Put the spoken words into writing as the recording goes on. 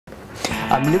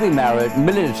I'm Mariette,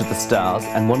 Millionaire to the Stars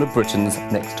and one of Britain's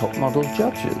next top model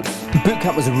judges. Boot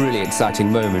camp was a really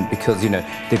exciting moment because,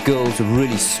 the girls were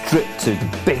really stripped to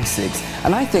the basics.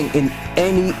 And I think in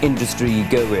any industry you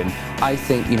go in, I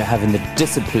think, having the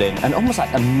discipline and almost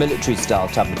like a military style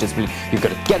type of discipline. You've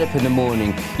got to get up in the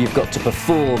morning, you've got to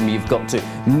perform, you've got to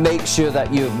make sure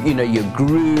that you're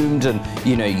groomed and,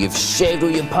 you've shaved all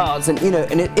your parts and,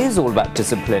 and it is all about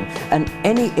discipline. And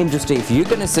any industry, if you're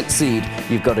going to succeed,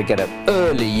 you've got to get up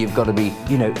early, you've got to be,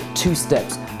 2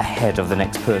 steps ahead of the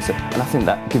next person. And I think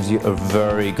that gives you a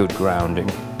very good grounding.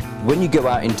 When you go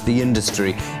out into the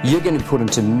industry, you're going to put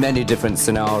into many different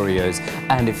scenarios,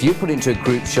 and if you put into a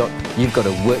group shot, you've got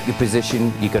to work your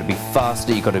position, you've got to be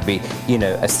faster, you've got to be,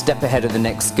 a step ahead of the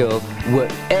next girl,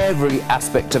 work every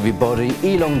aspect of your body,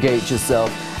 elongate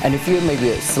yourself, and if you're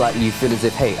maybe slightly, you feel as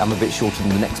if, hey, I'm a bit shorter than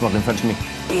the next model in front of me,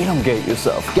 elongate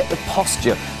yourself, get the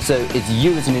posture, so it's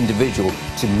you as an individual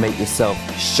to make yourself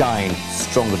shine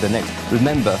stronger than the next.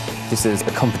 Remember, this is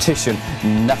a competition,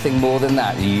 nothing more than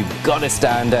that. You've got to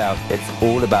stand out. It's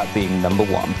all about being number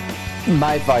one.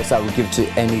 My advice I would give to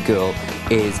any girl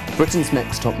is Britain's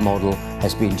Next Top Model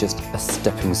has been just a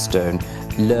stepping stone.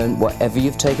 Learn whatever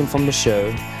you've taken from the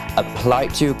show, apply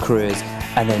it to your careers,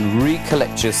 and then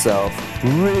recollect yourself,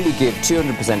 really give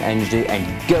 200% energy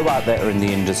and go out there in the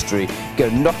industry, go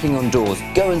knocking on doors,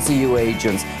 go and see your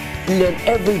agents, learn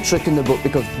every trick in the book,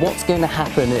 because what's going to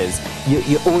happen is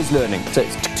you're always learning. So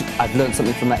it's, I've learned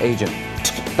something from that agent,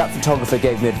 that photographer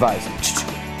gave me advice,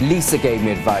 Lisa gave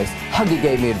me advice, Huggy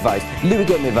gave me advice, Louis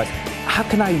gave me advice. How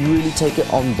can I really take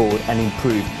it on board and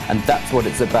improve? And that's what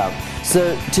it's about.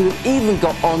 So to have even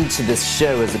got onto this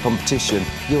show as a competition,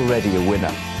 you're already a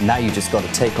winner. Now you just got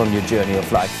to take on your journey of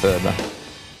life further.